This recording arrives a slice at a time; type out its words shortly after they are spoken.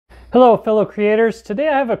Hello fellow creators, today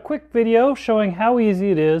I have a quick video showing how easy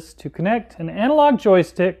it is to connect an analog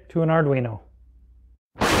joystick to an Arduino.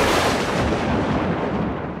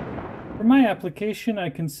 For my application I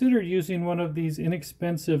considered using one of these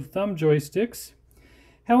inexpensive thumb joysticks.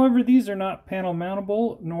 However, these are not panel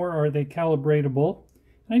mountable nor are they calibratable.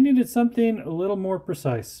 I needed something a little more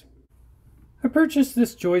precise. I purchased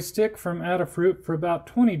this joystick from Adafruit for about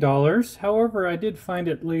 $20, however I did find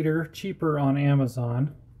it later cheaper on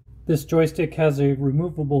Amazon. This joystick has a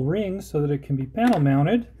removable ring so that it can be panel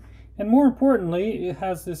mounted, and more importantly it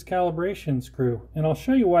has this calibration screw, and I'll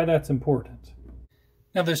show you why that's important.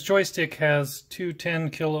 Now this joystick has two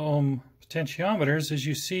 10 kilo ohm potentiometers. As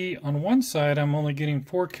you see, on one side I'm only getting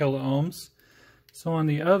 4 kilo ohms, so on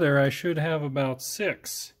the other I should have about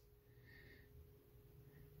 6.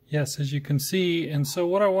 Yes, as you can see, and so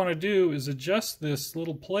what I want to do is adjust this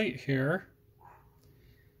little plate here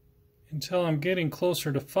until I'm getting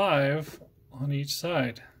closer to 5 on each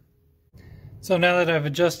side. So now that I've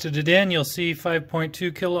adjusted it in, you'll see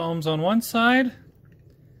 5.2 kilo ohms on one side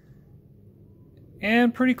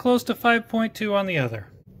and pretty close to 5.2 on the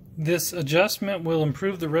other. This adjustment will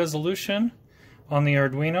improve the resolution on the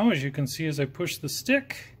Arduino. As you can see, as I push the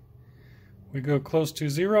stick, we go close to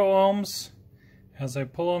 0 ohms. As I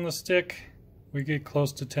pull on the stick, we get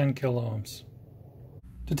close to 10 kilo ohms.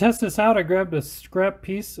 To test this out, I grabbed a scrap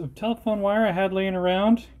piece of telephone wire I had laying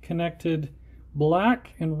around, connected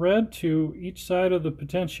black and red to each side of the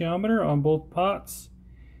potentiometer on both pots,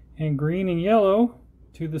 and green and yellow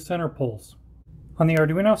to the center poles. On the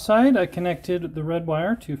Arduino side, I connected the red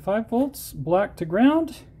wire to 5 volts, black to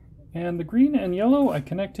ground, and the green and yellow I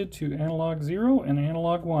connected to analog 0 and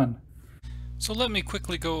analog 1. So let me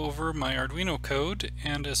quickly go over my Arduino code,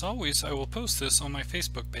 and as always I will post this on my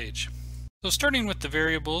Facebook page. So starting with the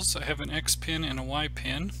variables, I have an X pin and a Y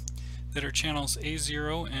pin that are channels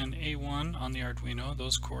A0 and A1 on the Arduino.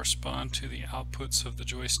 Those correspond to the outputs of the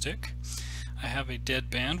joystick. I have a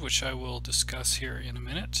deadband, which I will discuss here in a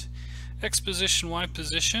minute. X position, Y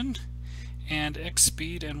position, and X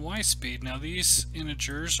speed and Y speed. Now these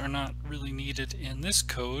integers are not really needed in this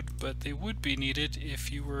code, but they would be needed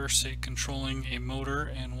if you were, say, controlling a motor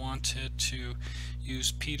and wanted to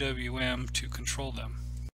use PWM to control them.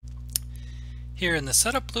 Here in the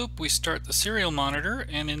setup loop we start the serial monitor,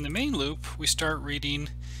 and in the main loop we start reading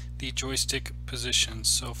the joystick positions.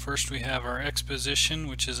 So first we have our X position,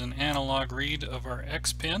 which is an analog read of our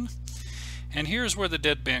X pin. And here's where the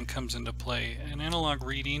deadband comes into play. An analog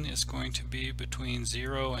reading is going to be between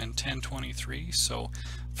 0 and 1023, so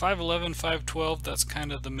 511, 512, that's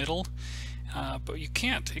kind of the middle, but you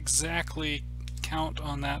can't exactly count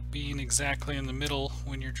on that being exactly in the middle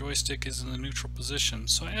when your joystick is in the neutral position.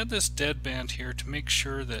 So I add this deadband here to make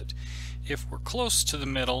sure that if we're close to the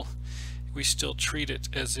middle, we still treat it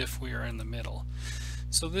as if we are in the middle.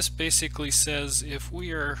 So this basically says if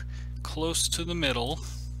we are close to the middle,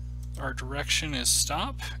 our direction is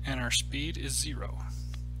stop and our speed is 0.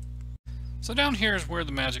 So down here is where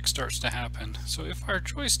the magic starts to happen. So if our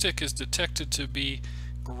joystick is detected to be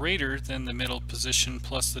greater than the middle position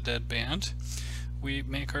plus the deadband, we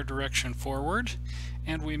make our direction forward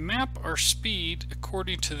and we map our speed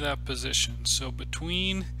according to that position. So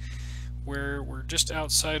between where we're just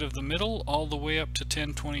outside of the middle all the way up to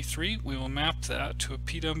 1023, we will map that to a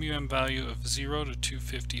PWM value of 0 to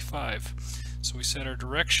 255. So we set our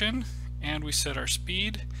direction and we set our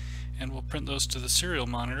speed, and we'll print those to the serial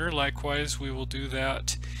monitor. Likewise, we will do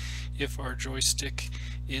that if our joystick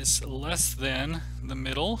is less than the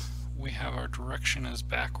middle. We have our direction as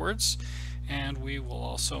backwards, and we will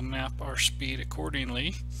also map our speed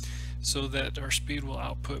accordingly so that our speed will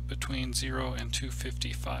output between 0 and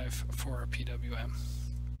 255 for our PWM.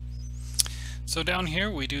 So down here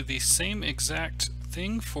we do the same exact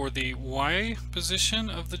thing for the Y position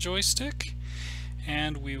of the joystick,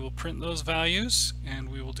 and we will print those values, and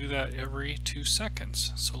we will do that every 2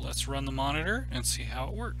 seconds. So let's run the monitor and see how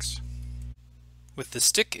it works. With the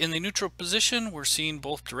stick in the neutral position, we're seeing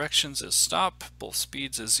both directions as stop, both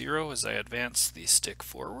speeds as 0. As I advance the stick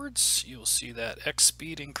forwards, you'll see that X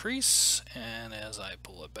speed increase, and as I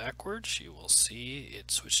pull it backwards, you will see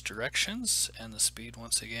it switch directions, and the speed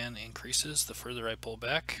once again increases the further I pull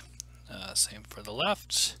back. Same for the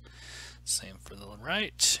left, same for the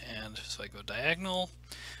right, and so I go diagonal,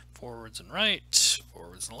 forwards and right,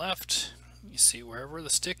 forwards and left. You see wherever the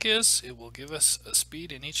stick is, it will give us a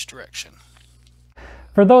speed in each direction.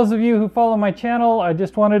 For those of you who follow my channel, I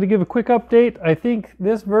just wanted to give a quick update. I think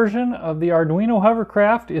this version of the Arduino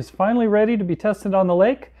hovercraft is finally ready to be tested on the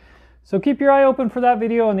lake. So keep your eye open for that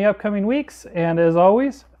video in the upcoming weeks, and as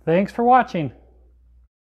always, thanks for watching.